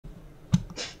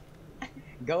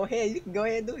Go ahead. You can go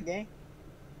ahead and do it, gang.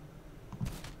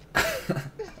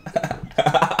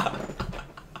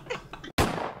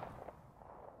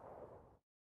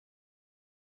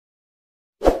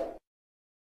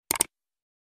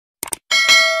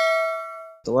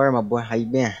 Don't worry, my boy. How you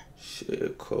been?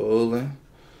 Shit, coolin'.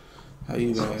 How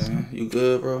you been, man? You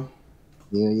good, bro?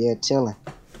 Yeah, chilling.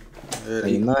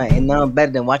 Ready? Ain't nothing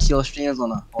better than watching your streams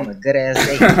on a good ass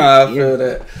day. I Yeah, feel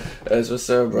that. That's what's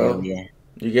up, hell bro. yeah.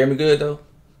 You gave me good, though?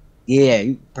 Yeah,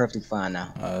 you perfectly fine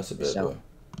now. That's a For bit, sure. bro.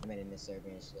 I'm in this server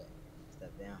and shit.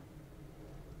 Step down.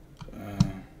 Uh,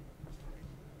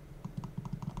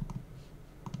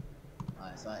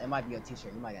 Alright, so it might be your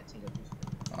t-shirt. You might gotta change your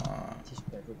t-shirt.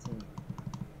 T-shirt 15.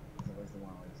 Where's the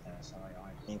one where you start? Sorry,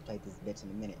 I ain't played this bitch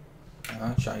in a minute.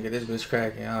 I'm trying to get this bitch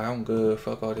cracking. I'm good.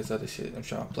 Fuck all this other shit. I'm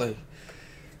trying to play.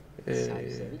 Yeah.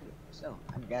 So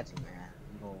I got you, man.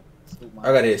 You gonna scoop my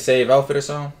I gotta hit save outfit or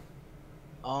something?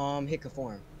 hit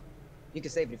conform. You can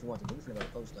save it if you want to. We're gonna go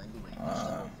to post anyway.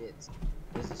 Stuff that fits.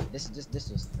 This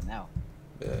is for now.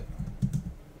 Yeah.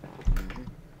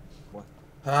 What?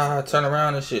 Turn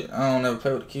around and shit. I don't never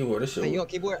play with the keyboard. This shit. Hey, you on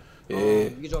keyboard? Yeah. You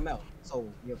get your mouse. So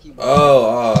your keyboard. Oh,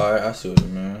 alright. I see what you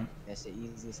mean. That shit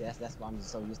easy. So that's why I'm just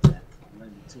so used to that. I'm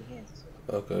running with 2 hands.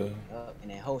 So. Okay.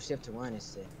 And then hold shift to run and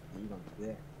shit. And you gonna be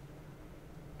good.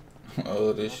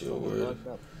 Oh, this shit weird.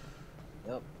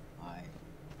 Yep. Alright.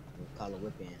 We'll call a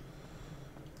whip in.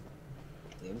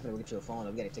 Yeah, we're gonna get you a phone.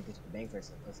 We gotta take it to the bank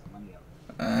first and put some money out.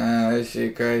 That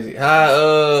shit crazy.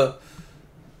 How,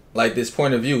 like this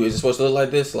point of view, is it supposed to look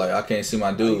like this? Like I can't see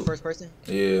my dude. You first person?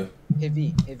 Yeah. Hit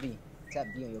V. Tap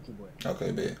V on your keyboard.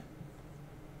 Okay, bet.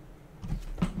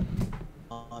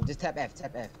 Just tap F.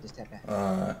 Just tap F.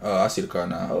 Oh, I see the car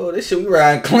now. Oh, this shit we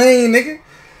riding clean, nigga.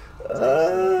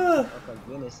 Okay,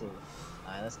 goodness shit.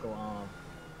 Alright, let's go.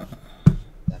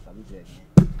 That's probably good,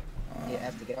 man. Yeah,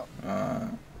 F to get out.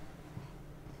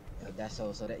 That's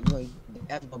so that you know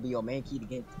F gonna be your main key to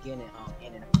get it in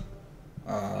and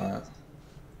out.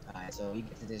 Alright, so you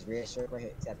get to this red shirt right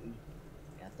here, tap E.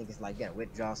 And I think it's like you gotta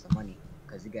withdraw some money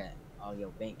because you got all your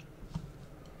bank.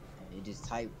 And you just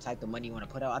type the money you want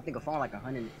to put out. I think a phone like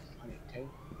 100K,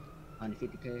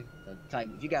 150K. So type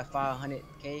if you got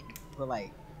 500K, put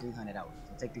like 300 out.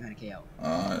 So take 300K out.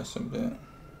 That's a bit.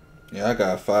 Yeah, I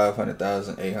got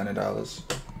 $500,800.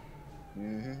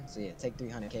 So yeah, take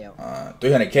 300K out.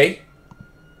 300K?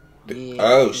 Yeah.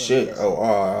 Oh shit. Oh,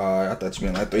 I thought you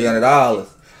meant like $300.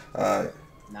 Alright.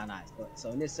 Nah.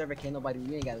 So in this server, can't nobody.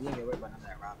 You ain't gotta worry about none of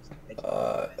that robbers.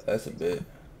 That's a bit.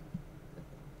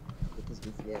 Get this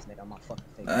goofy ass nigga on my fucking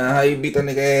face. How you beat that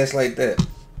nigga ass like that?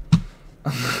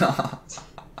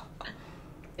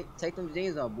 Take them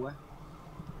jeans off, boy.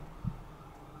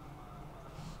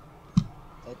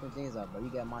 Take them jeans off, bro. You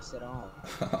got my shit on.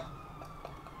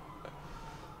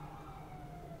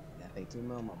 Gotta pay $2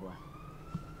 million, my boy.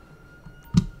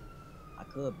 I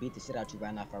could beat the shit out you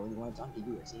right now if I really wanted to. I'll give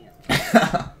you a chance.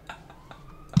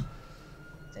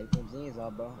 Take them jeans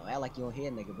off, bro. Don't act like you don't hear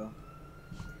nigga, bro.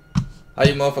 How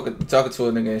you motherfucker be talking to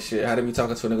a nigga and shit? How they be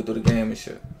talking to a nigga through the game and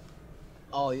shit?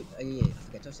 Oh, yeah. I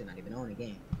forgot your shit not even on the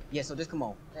game. Yeah, so just come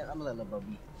on. I'm gonna let little bro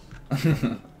be.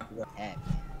 We're at,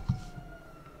 man.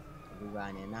 We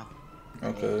riding in now.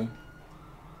 Okay.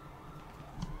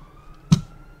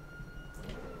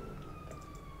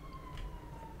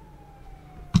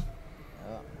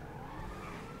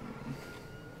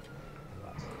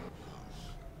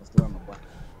 What's the word, my boy?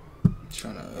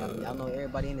 Trying to. Y'all know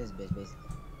everybody in this bitch, basically.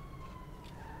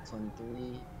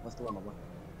 23. What's the word, my boy?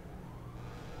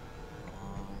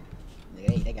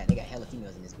 They got hella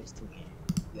females in this bitch too, man.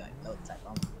 You already know the type.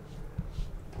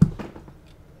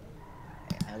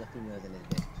 Hella females in this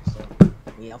bitch for sure.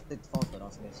 Yeah, I'll flip the phone so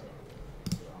don't say that shit.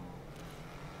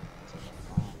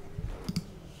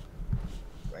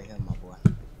 Right here, my boy.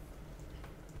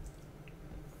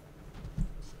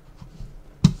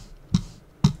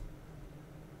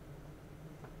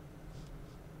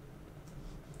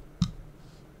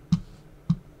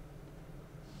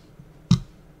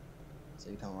 So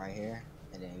you come right here,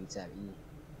 and then you tap E.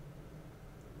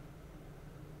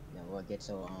 Then we'll get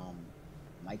your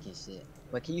mic and shit.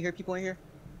 But can you hear people in here?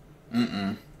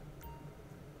 Mm-mm.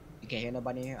 You can't hear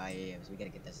nobody in here? Yeah, so we gotta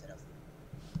get that set up.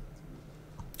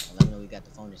 Let me know we got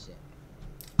the phone and shit.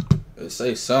 It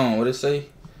say song. What it say?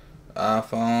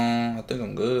 iPhone. I think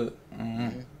I'm good.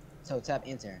 So tap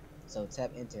enter. Then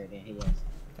hit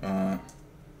yes.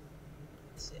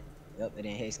 Shit. Yep, and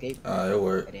then hit escape. It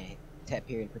worked. And then tap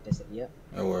here and put this. Yep.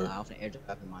 It worked. I'm finna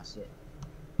airdrop in my shit.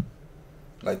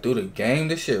 Like through the game,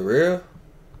 this shit real?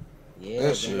 Yeah.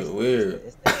 That shit weird.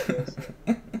 It's that real shit.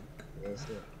 Real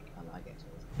shit. I know I got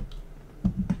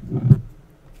you.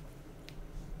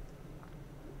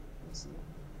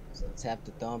 tap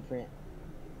the thumbprint.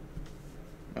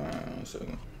 One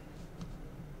second.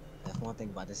 That's one thing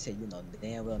about this shit. You know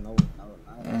damn well no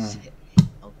shit.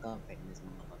 No thumbprint in this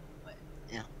motherfucker. But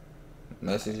yeah.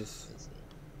 Messages.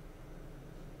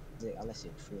 All that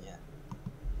shit free. Yeah.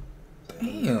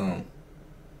 Damn.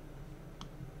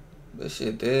 This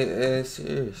shit dead ass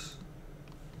serious.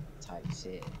 Type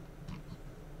shit.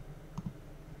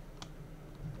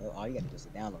 All you gotta do is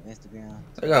download Instagram.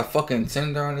 They got fucking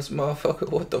Tinder on this motherfucker.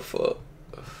 What the fuck?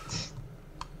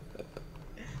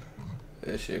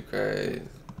 That shit crazy.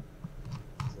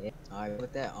 Yeah. Alright,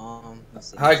 with that, let's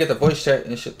see. How I get the voice chat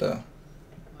and shit though?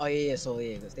 Oh yeah, so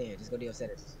yeah, stay here. Just go to your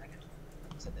settings. I got you.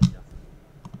 Set that stuff.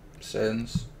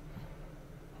 Settings.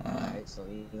 Alright, so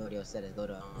you go to your settings. Go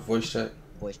to voice chat.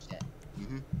 Voice chat.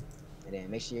 And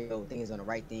then make sure your thing is on the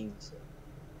right thing. So.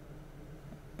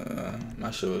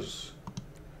 My shit was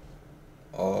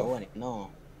off. No.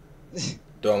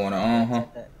 Do I want to on, huh?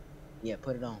 Yeah,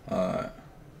 put it on. Alright.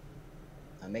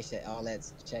 Make sure all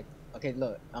that's checked. Okay,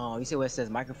 look. You see where it says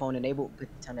microphone enabled?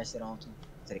 Turn that shit on too,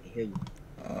 so they can hear you.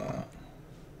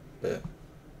 Yeah.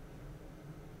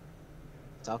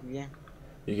 Talk again.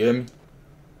 You get me?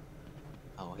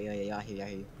 Oh yeah, y'all hear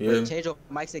you. Yeah. Change your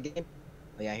mics again.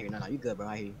 Oh yeah, I hear you. No, you good, bro.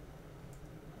 I hear you.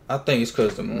 I think it's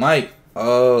cause the mic.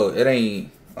 Oh, it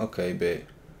ain't. Okay, bet.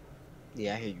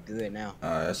 Yeah, I hear you good now.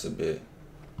 Alright, that's a bit.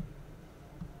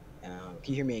 Can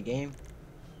you hear me in game?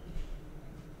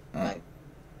 Like,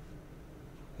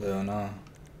 hell no.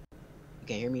 you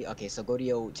can hear me? Okay, so go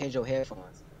to change your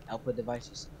headphones. Output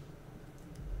devices.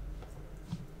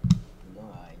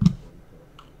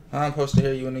 How I'm supposed to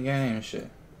hear you in the game and shit?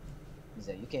 He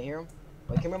said, you can't hear him?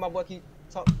 Wait, come here, my boy. Can you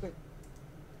talk quick?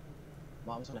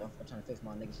 Mom, I'm trying to fix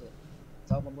my nigga shit.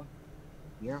 Talk, my boy.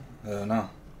 You hear him? Hell no.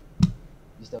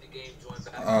 You still?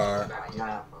 Alright.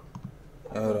 Nah.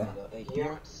 Hold on. Hey, you hear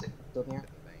him? Still hear him?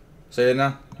 Say it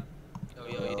now?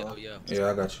 Yo.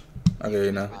 Yeah, I got you. I get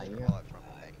you now.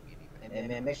 Hey,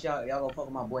 man, make sure y'all go fuck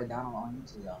with my boy Donn on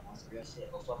YouTube, y'all. On some real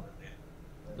shit. Go fuck with him, man.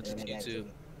 What's your YouTube?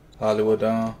 Hollywood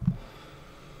Donn.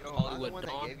 Yo, Hollywood the one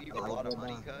Donn? that gave you a lot of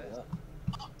money, cuz? Or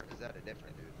is that a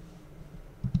different dude?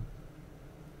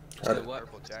 Say what?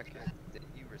 Purple jacket. Didn't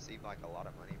you receive like a lot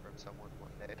of money from someone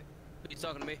one day? Are you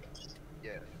talking to me?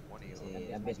 Yeah, one of you.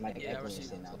 Yeah, that bitch might be Yeah, I echoing received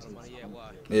shit now, some too. money. Yeah,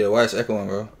 why? Yeah, why it's echoing,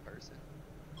 bro? Person.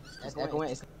 That's echoing.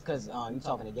 It's because you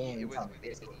talking the game. It You was talking me.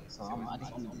 this. So I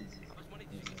just want to. How much money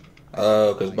did you get?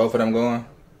 Cause both of them going?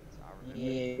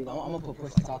 Yeah, I'm gonna put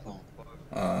push to talk on.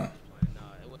 Nah,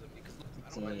 it wasn't because look, I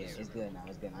So don't yeah, like it's good now.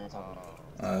 It's good. I ain't talking.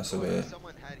 That's a bit.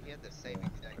 Someone he had the same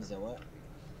exact. You said what?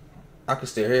 I could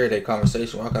still hear their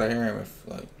conversation. Why could I hear him if,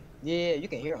 like... Yeah, you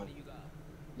can hear him.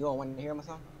 You don't want to hear him or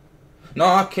something? No,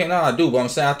 I can't. No, I do. But I'm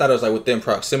saying I thought it was like within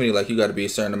proximity. Like you got to be a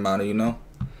certain amount of, you know,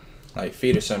 like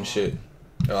feet or some shit.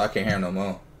 Oh, I can't hear him no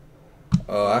more.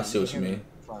 Oh, I see what you mean.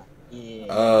 Yeah.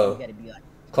 Oh, You gotta be like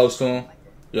close to him.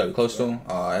 You gotta be close to him.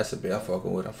 Oh, that's a bit. I'm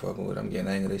fucking with. I'm getting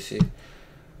angry at this shit.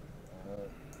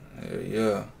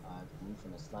 Yeah. I'm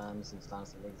from the slime, some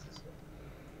niggas and shit.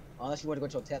 Unless you want to go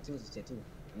to your tattoos and shit too.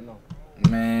 You know.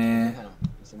 Man. Hold on. You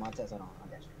see my tattoos? Hold on. I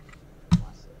got you.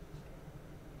 My shit.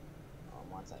 Oh,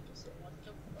 my type of shit.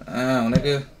 Nigga.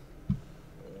 Yeah,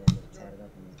 nigga tatted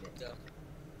up in this bitch.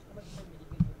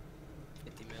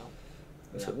 50 mil.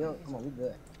 Yeah, we don't, come on, we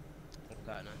good.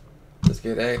 Got none. Let's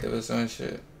get active or some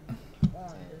shit. Yeah.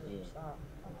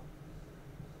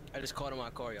 I just called in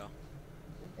my car, y'all.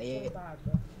 Hey,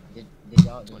 did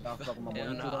y'all fuck with my boy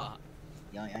Hell YouTube though? nah.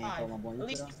 Y'all ain't fuck with my boy At YouTube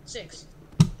least though? 6.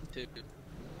 2.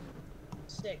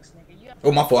 6, nigga. You have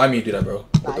Oh, my fault. I mean, do that, bro.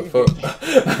 What the you fuck?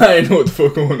 I ain't know what the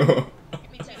fuck going on.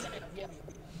 give me 10 seconds. Yeah.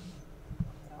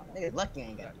 Nigga, lucky I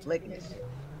ain't got a flick in this shit.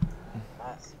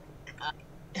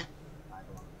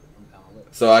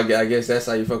 So I guess that's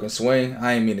how you fucking swing.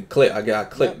 I ain't mean to click. I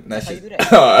clicked. Yep, That that's how shit. you do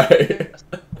that. Alright.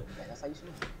 That's how you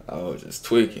shoot. I was just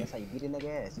tweaking. That's how you beat a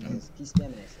nigga ass. You just keep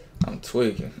spamming that shit. I'm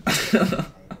tweaking.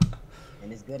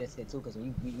 And it's good as shit too, because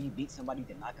when you beat somebody, you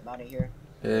can knock them out of here.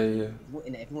 Yeah, yeah.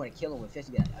 If you want to kill them with fish,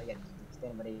 you gotta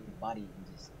stand by their body and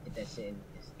just hit that shit and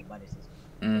just stick by their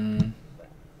system.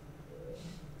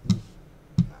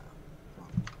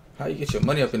 How you get your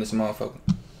money up in this motherfucker?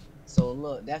 So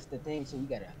look, that's the thing. So we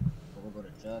gotta go to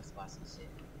drug spots and shit.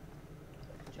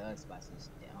 Drug spots and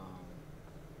shit.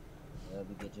 Well,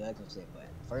 we get drugs and shit, but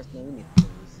first thing we need to do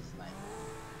is just like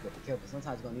get careful.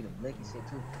 Sometimes you're gonna need a blick and shit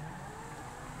too.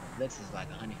 The blicks is like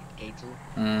 150K too.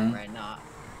 Right now,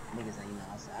 niggas, you know,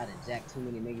 I done jacked too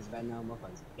many niggas right now.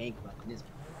 Motherfuckers bankrupt in this.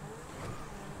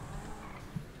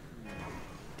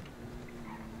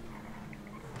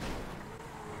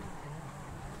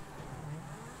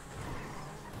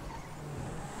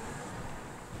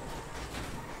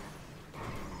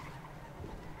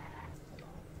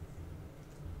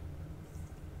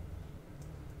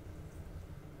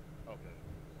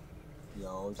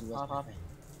 Yo, you was popping.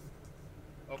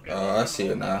 Okay. Oh, I see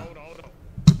it now. Hold on.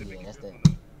 Yeah, that's the.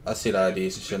 I see the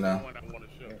IDs and shit now. One I want to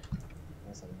show.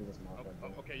 That's the biggest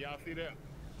motherfucker. Okay, y'all see that?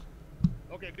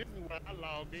 Okay, this is where I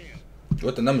logged in.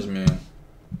 What the numbers mean?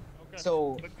 Okay.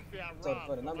 So, But you see, I so robbed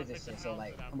for the them. numbers I and think shit, the so house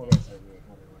like, that I come over bought. here,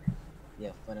 so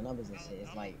yeah, for the numbers and shit,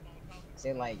 it's like,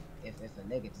 say like, if a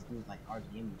nigga just do like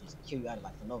RGM, you just kill you out of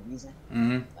like for no reason.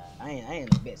 Mm-hmm. I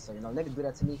ain't no bitch, so you know, niggas do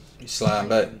that to me. You slide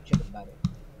back. You tripping about it.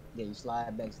 Yeah, you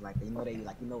slide back, so like you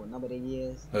know what number they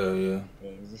is. Hell yeah.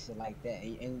 And it's just shit like that,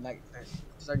 and like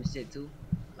certain shit too.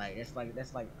 Like that's like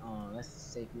let's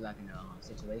say if you like in a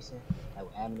situation like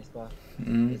with admin and stuff,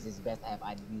 Mm-hmm. it's just best to have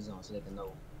IDs on so they can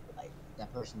know like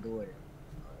that person do it or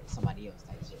somebody else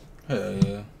type shit. Hell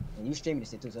yeah. And you streaming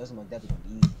this shit too, so it's most definitely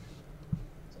gonna be easy.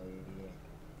 So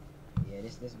yeah,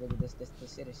 this really this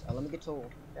shit is. Let me get your.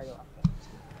 Let's get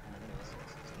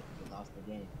lost the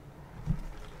game.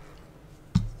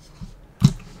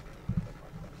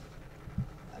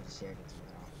 I just shared it to you.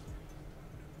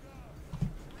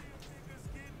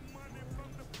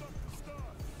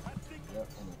 Yep,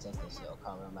 and then test that shit. Or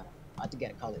call it, no matter. I think you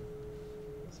gotta call it.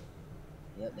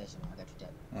 Yep, that shit. I got your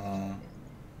tab.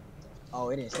 Oh,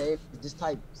 it didn't save. Just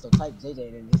type. So type JJ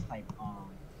and then just type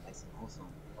like some awesome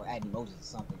or add emojis or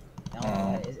something. I don't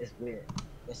know. It's weird.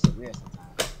 That shit weird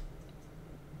sometimes.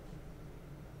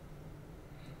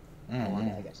 Oh,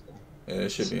 I got you there. Yeah,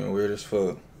 that shit being weird as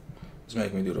fuck. It's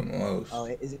making me do the most. Oh,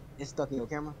 is it? It's stuck in your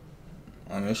camera?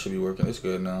 I mean, it should be working. It's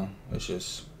good now. It's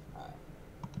just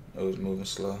it was moving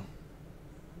slow.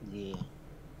 Yeah.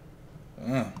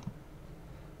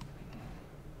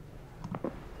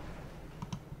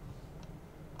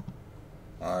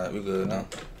 Alright, we good now.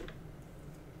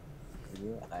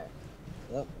 Yeah. Alright.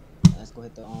 Yep. Let's go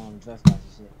hit the draft house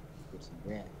and shit. Get some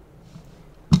bread.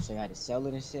 Show you how to sell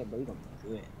it and shit, but you gonna be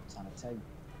good. I'm trying to tell you.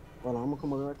 Hold on, I'm gonna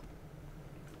come over.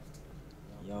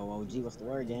 Yo, OG, what's the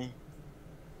word, gang?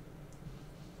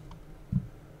 I'm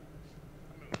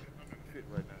in shit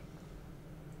right now.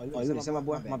 Oh, you gonna sell my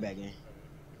boy? My bad, gang.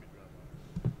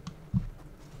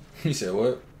 He said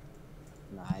what?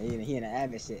 Nah, he in the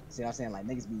admin shit. See what I'm saying? Like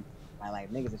niggas be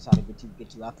like niggas are trying to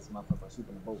get you out this motherfucker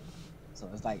sweeping the boat. So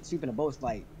it's like sweeping the boat's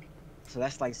like, so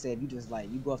that's like said you just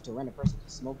like you go up to a random person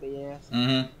to smoke their ass.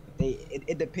 Mm-hmm.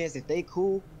 It depends if they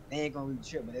cool, they ain't gonna really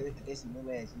trip. But if they some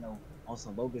little ass, you know, on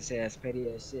some bogus ass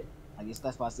petty ass shit, like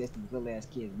that's why I said some little ass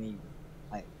kids mean.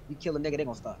 Like you kill a nigga, they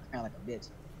gonna start crying like a bitch.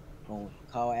 Gonna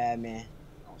call admin,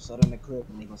 gonna show them the clip,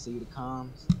 and they gonna see you the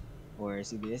comms. Or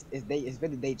it's either it's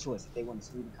really their choice if they want to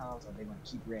sweep the comms or they want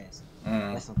to keep rest.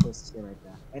 That's some pussy shit right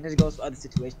there. And this goes for other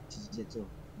situations and shit too.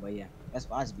 But yeah, that's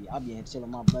why I'll be in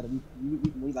chilling with my brother.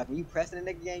 We like when you pressing a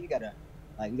nigga game, you gotta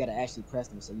actually press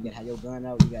them. So you gotta have your gun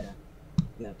out. You gotta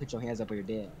put your hands up or you're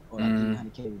dead. Or like you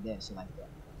 100K you're dead, shit like that.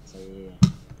 So yeah,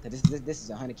 cause this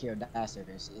is a 100K or die server.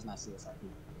 And shit. It's not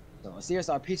CSRP. So a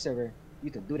CSRP server,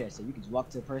 you can do that. So you can just walk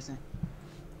to a person,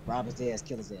 rob his ass,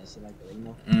 kill his ass, shit like that. You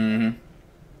know. Mm-hmm.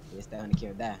 It's that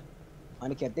 100K or die.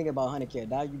 100K, think about 100K or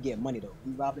die, you get money though.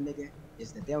 You rob a nigga,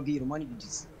 it's that they don't give you the money, you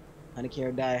just 100K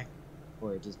or die,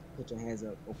 or just put your hands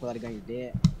up, or pull out a gun, you're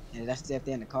dead. And that's if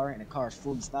they're in the car, and the car is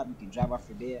fully stopped, you can drive off,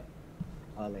 you're dead.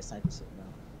 All that type of shit,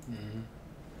 bro.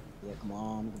 Yeah, come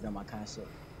on, I'm gonna grab my concept.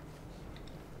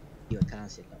 You a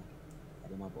concept though. I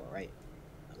do my boy, right?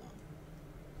 Hold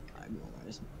on. Alright, we gonna run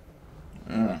this.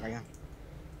 Right here.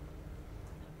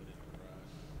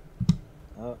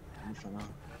 Oh, I'm finna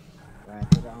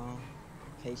ride to the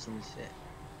location and shit.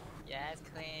 Yes,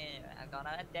 Queen. I'm going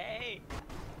on a date.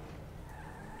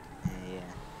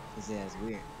 Yeah, his ass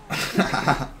weird.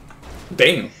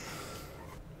 Damn.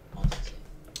 Awesome shit.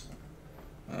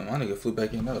 My nigga flew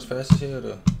back in. That was fast as hell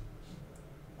though.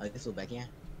 Oh, you flew back in?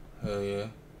 Hell yeah.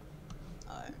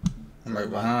 Alright. I'm right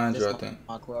behind you, I think.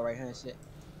 My core right here and shit.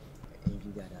 And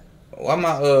you got Why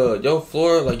my your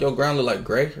floor, like your ground look like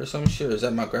gray or some shit? Or is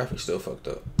that my graphics still fucked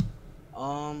up?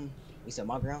 You said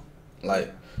my ground?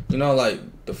 Like, you know, like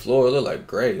the floor look like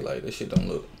gray. Like this shit don't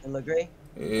look. It look gray?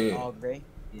 Yeah. All gray?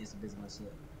 Yeah, it's a busy one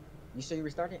shit. You sure you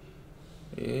restarted?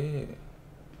 Yeah.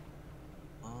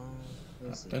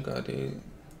 I think I did.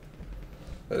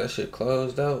 But that shit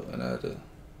closed out and I had to. No,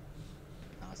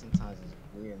 sometimes it's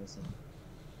weird. Listen.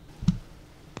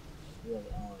 Yeah,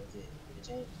 is it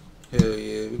change? Hell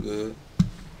yeah, we good.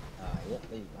 Yep,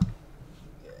 there you go.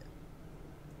 Good.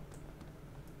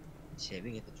 Shit,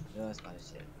 we get the drugs by the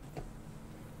shit.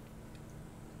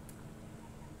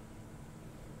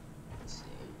 Let's see.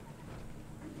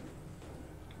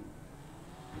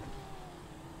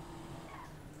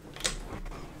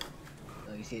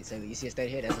 Oh, you see it straight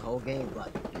here? That's a whole game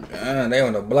block. Man, they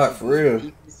on the block for real.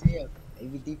 Deep as hell. They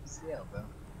be deep as hell, bro.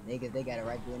 Niggas, they got a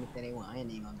right to do anything they want. I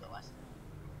ain't even gonna go watch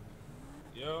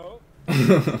it. Yo.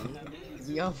 Niggas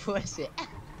be on bullshit.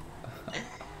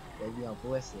 They be on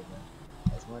bullshit, bro.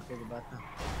 That's one thing about them.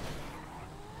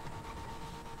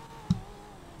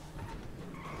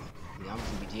 Yeah, I'm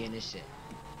just gonna be G'ing this shit.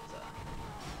 So,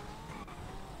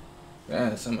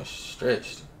 Damn, so much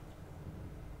stretched.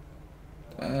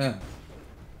 Damn.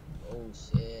 oh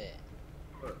shit.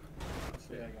 Yeah,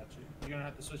 I got you. You're gonna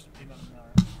have to switch to peanut now,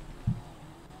 right?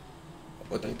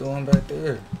 What they doing back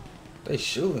there? They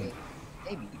shooting.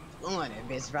 They be doing it,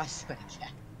 bitch. Bro. I swear to God.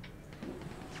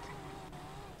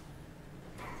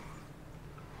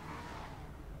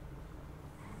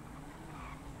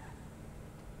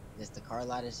 This the car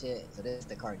lot and shit. So this is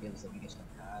the car dealer, so we get some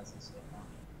cars and shit.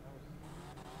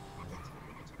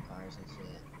 We get some cars and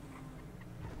shit.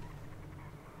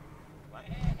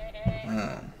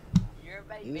 You're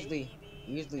my Usually- baby.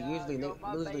 usually No, usually you're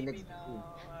my usually baby niggas now.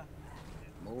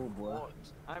 move, boy. Oh,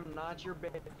 I'm not your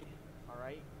baby.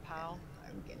 Alright, pal?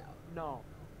 I'm getting out. No.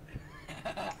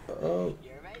 Oh,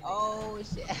 You're my baby. Oh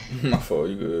shit. my fault.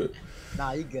 You good?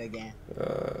 Nah, you good, gang.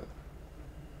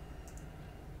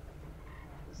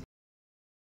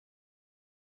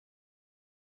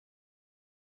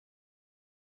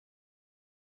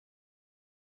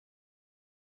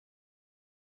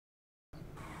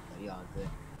 You all good.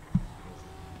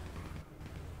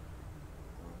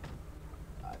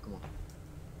 Alright, come on.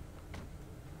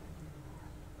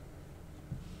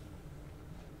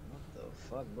 What the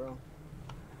fuck, bro?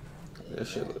 That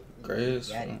shit look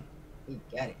crazy. He got it. He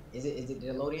got it. Is it did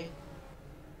it load in?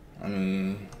 I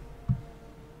mean,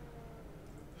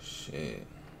 shit.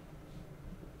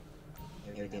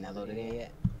 Everything not loaded in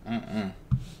yet? Yeah,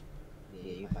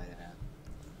 You find it out.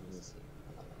 Let me see.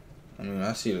 I mean,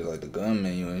 I see like the gun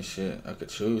menu and shit. I could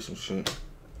choose some shit.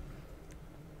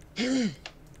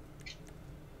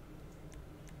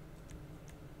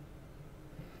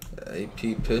 The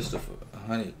AP pistol for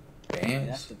 100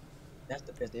 bands. That's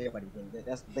the pistol everybody brings.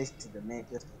 That's basically the main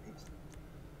pistol.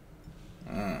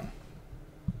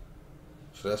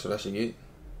 So that's what I should get.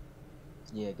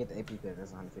 Yeah, get the AP pistol.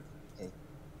 That's 150K.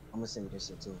 I'm gonna send you this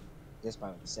shit too. This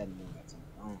probably the 7 million got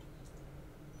something.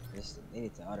 They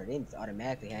need to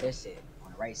automatically have this shit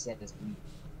on the right set. That's we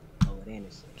load in and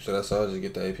shit. So that's all. Just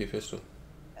get the AP pistol.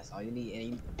 That's all you need. And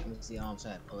you, let me see. I'm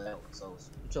trying to pull it out. So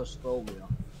put your scroll wheel,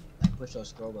 like push your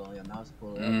scroll wheel on your mouse,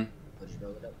 pull it up, push your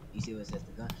roll it up. You see what it says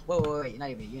the gun? Wait. You're not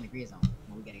even. You're in the green zone.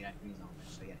 Well, we gotta get out of the green zone.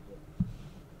 So you gotta do it.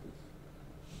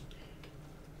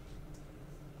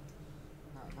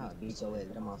 I'll beat your ass.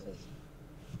 Get on my face.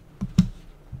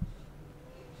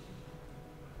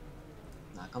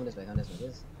 Nah, come this way. Come this way.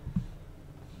 This.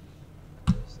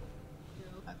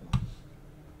 Come on.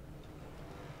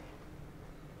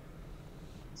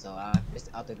 So it's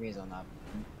out the green zone now.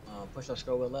 Push your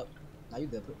scroll wheel up. Now you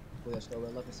good. Pull your scroll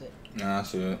wheel up and shit. Nah, I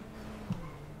see it.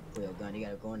 Pull your gun. You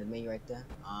gotta go in the menu right there.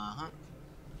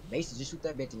 Basically, just shoot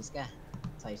that bitch in the sky.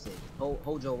 Type shit.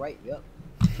 Hold your right. Yup.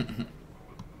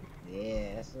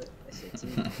 Yeah, that's it. That shit too.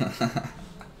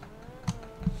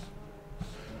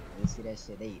 You see that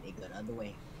shit? They go the other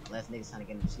way. Unless niggas trying to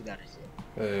get in the shoot out of shit.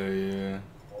 Hell yeah.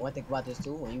 One thing about this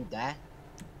too, when you die,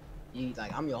 you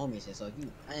like I'm your homie and shit. So if you,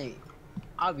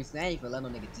 obviously I ain't for let no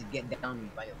nigga just get down on me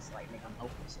by yourself. Like nigga, I'm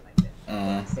hoping and shit like that.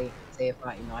 Like, say if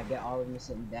I, I get all of them and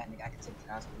shit and that nigga, I can take it to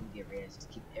the hospital and get rid of it. Just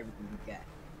keep everything you got.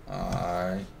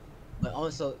 Alright. But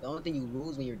also, the only thing you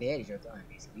lose when you're dead is your gun.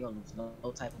 Basically, you don't lose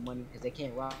no type of money because they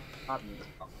can't rob you.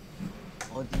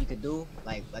 The only thing you could do,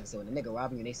 like I said, when the nigga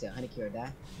robbing you and they say 100K or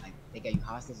die, like they got you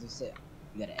hostage and shit.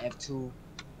 You got an F2,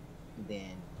 and then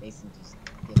basically just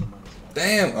give them money.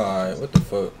 Damn. Alright. What the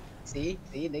fuck? See,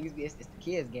 niggas, it's the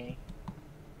kids game.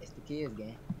 It's the kids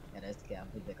game. Yeah, that's the kid. I'll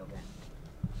put it back over there.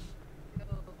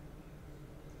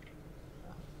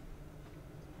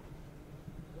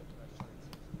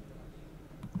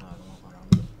 Hold on.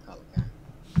 Call it guy.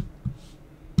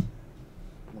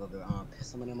 I'm gonna go piss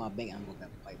somebody in my bank. I'm gonna go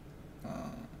fight.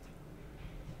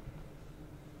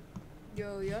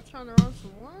 Yo, y'all trying to run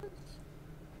some ones?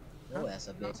 Oh, that's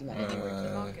a bitch. You got any work?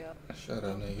 Knockout. Shut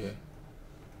up, nigga.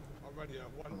 Already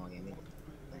have one. Come on, give me.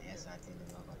 The SIT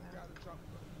is Got the truck.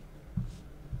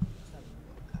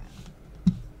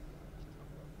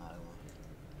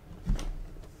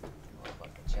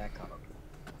 Motherfucking check out.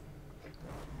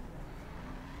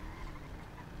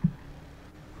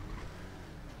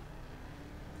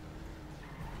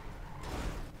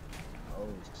 Oh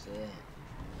shit.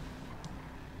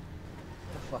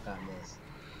 What the fuck I missed?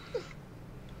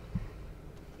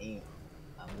 Damn.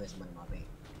 I'm missing money in my bank.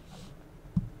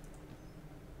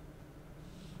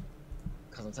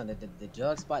 Cause I'm telling you, the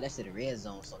drug spot, that's in the red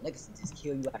zone, so niggas can just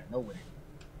kill you out of nowhere.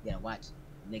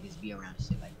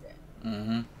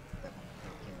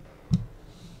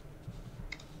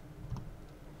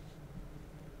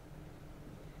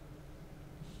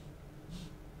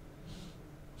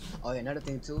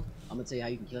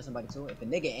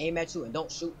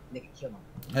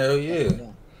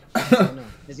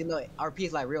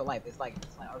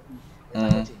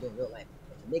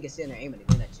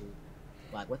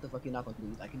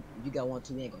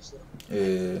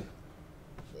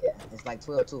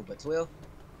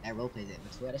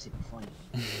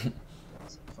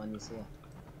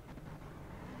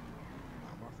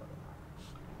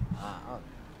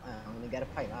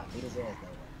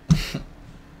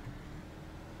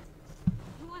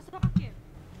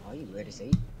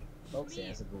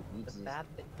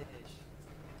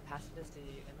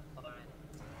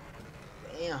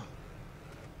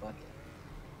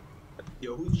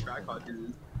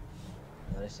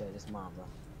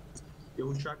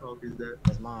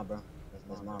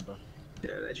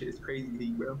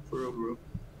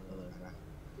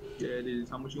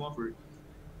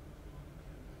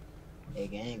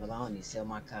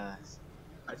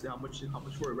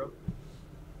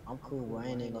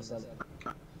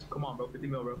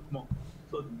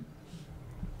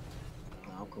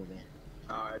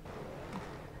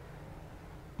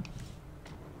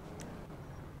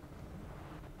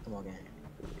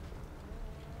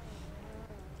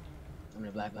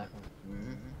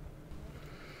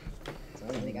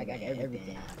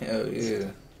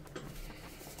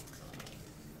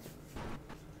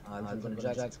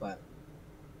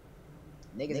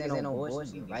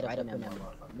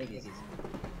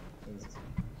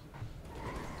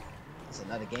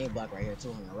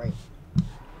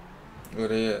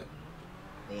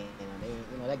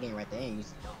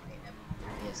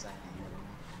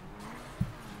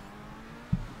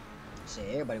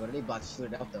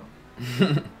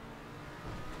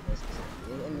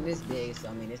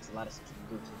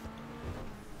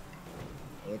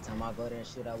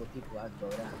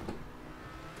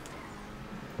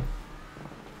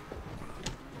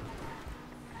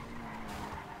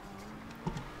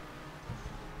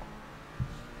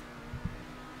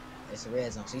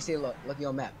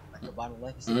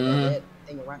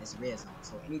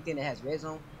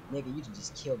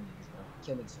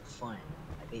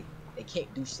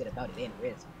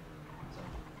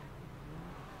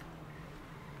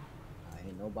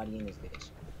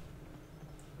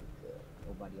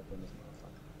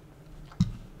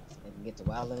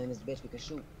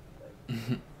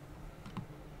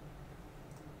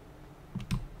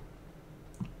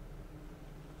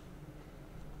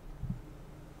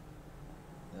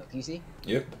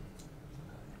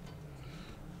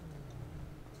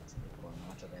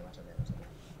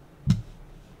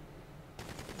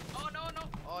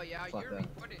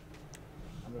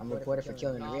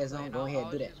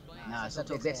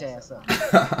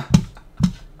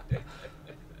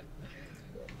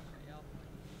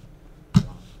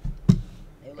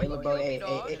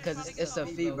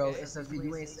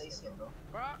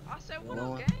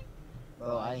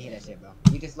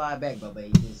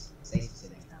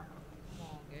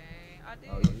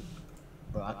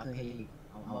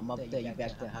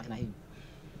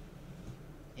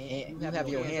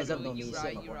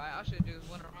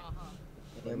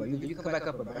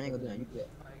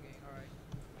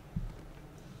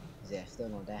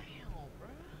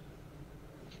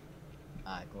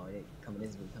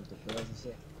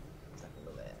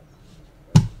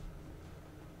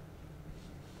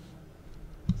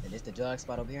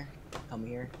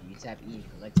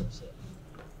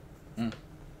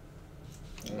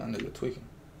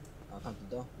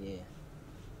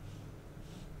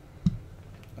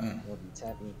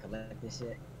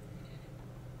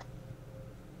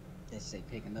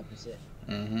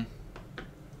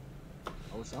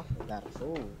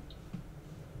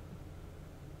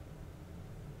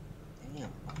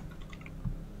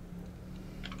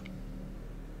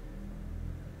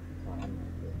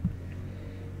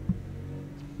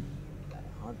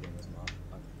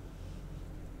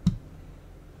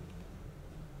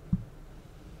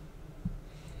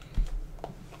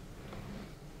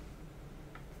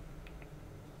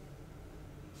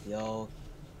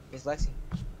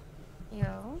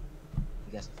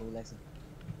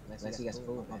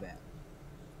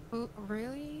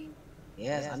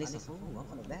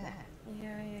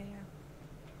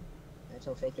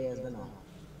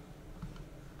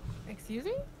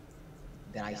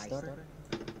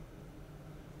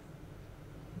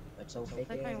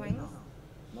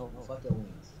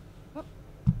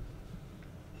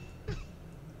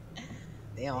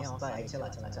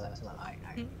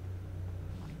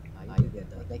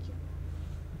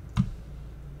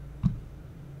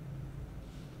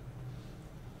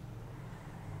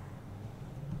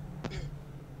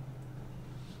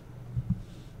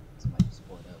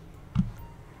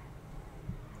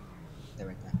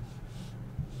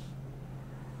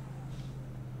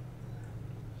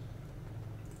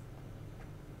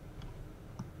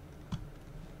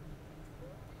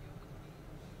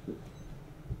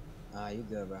 You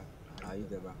good, bro. You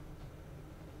good, bro.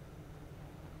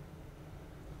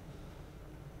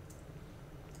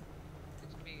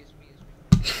 It's me.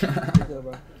 You good,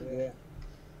 bro. You good.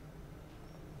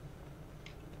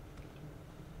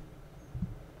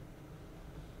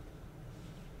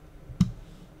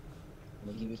 I'm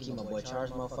gonna give you a key, my boy. Charge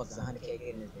motherfuckers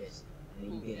 100K in this bitch.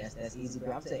 And you get that's easy,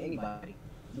 bro. I'm telling anybody.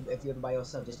 If you're by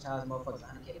yourself, just charge motherfuckers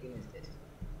 100K in this bitch.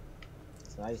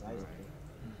 So I used to do.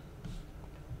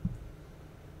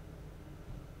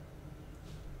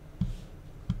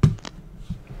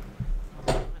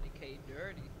 100K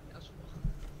dirty. That's what I'm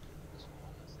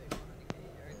gonna say. 100K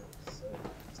dirty. So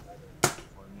I started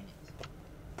 4 minutes.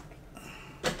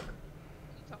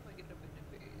 Anytime I get up in the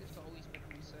bed, it's always been a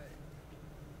reset.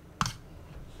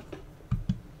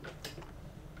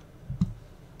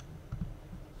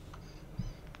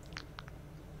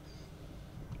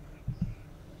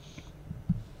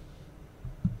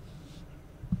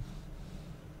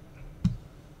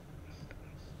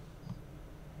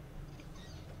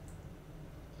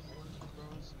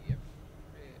 Bros, yep.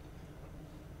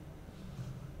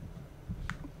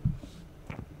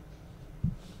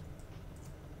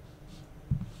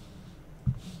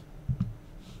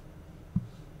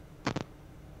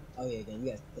 Oh yeah, again, you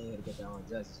gotta stay here to get your own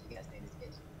judges. You gotta stay in this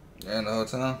bitch. And the whole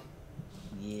time?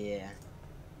 Yeah.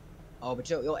 Oh, but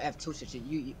your F2 shit,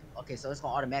 you okay? So it's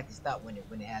gonna automatically stop when it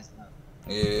has enough.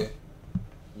 Yeah.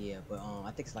 Yeah, but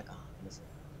I think it's like listen.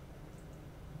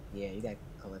 Yeah, you gotta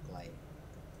collect like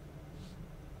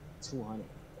 200.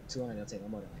 200 will take no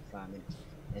more than like 5 minutes.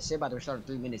 And shit about to restart in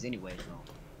 3 minutes anyway. So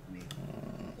I mean,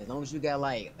 as long as you got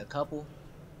like a couple,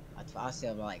 I'll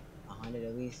sell like 100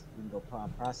 at least. You can go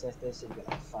process this shit. You get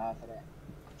like 5 for that,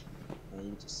 and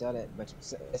you just sell that. But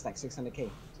it's like 600K.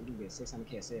 So you can get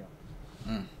 600K a sale.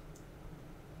 Mm.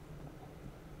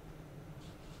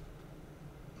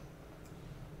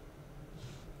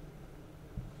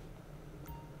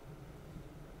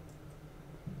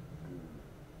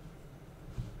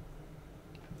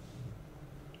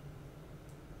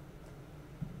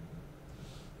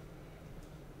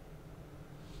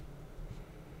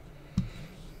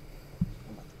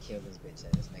 I'm about to kill this bitch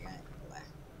ass nigga. I ain't gonna lie.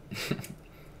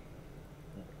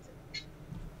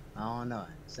 I don't know.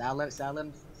 Should I let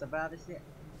him survive this shit?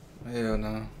 Hell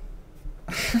no.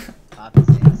 Pop his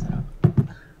ass out.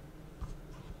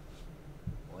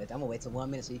 Wait, I'm gonna wait till 1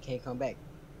 minute so you can't come back.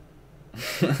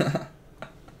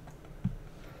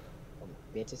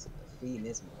 Bitches feeding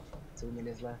this motherfucker. 2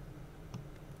 minutes left.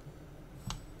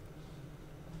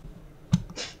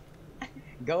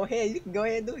 Go ahead, you can go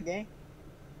ahead and do it, gang.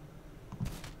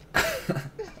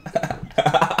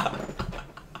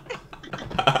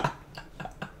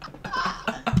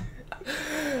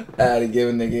 I had to give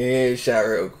a nigga a headshot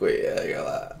real quick. I ain't gonna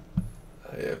lie.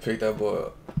 Yeah, pick that boy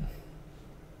up.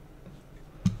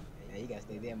 Yeah, you gotta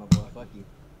stay there, my boy. Fuck you.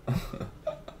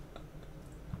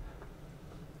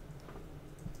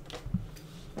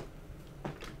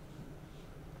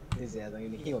 His ass don't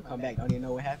even, he gonna come back, don't even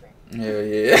know what happened. Hell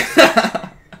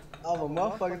yeah. Oh, my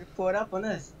motherfucker pulled up on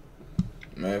us.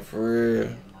 Man, for real.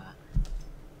 Yeah,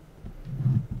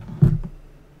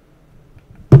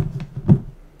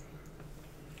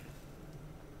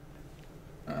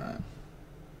 Alright.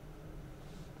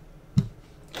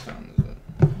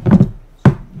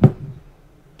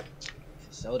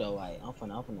 so though, like, I'm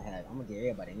gonna get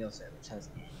everybody in your server, trust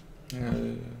me. Yeah.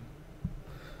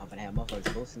 I'm gonna have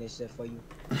motherfuckers boosting this shit for you.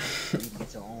 You can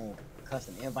get your own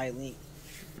custom invite link,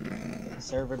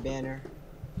 server banner,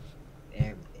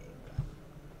 everything.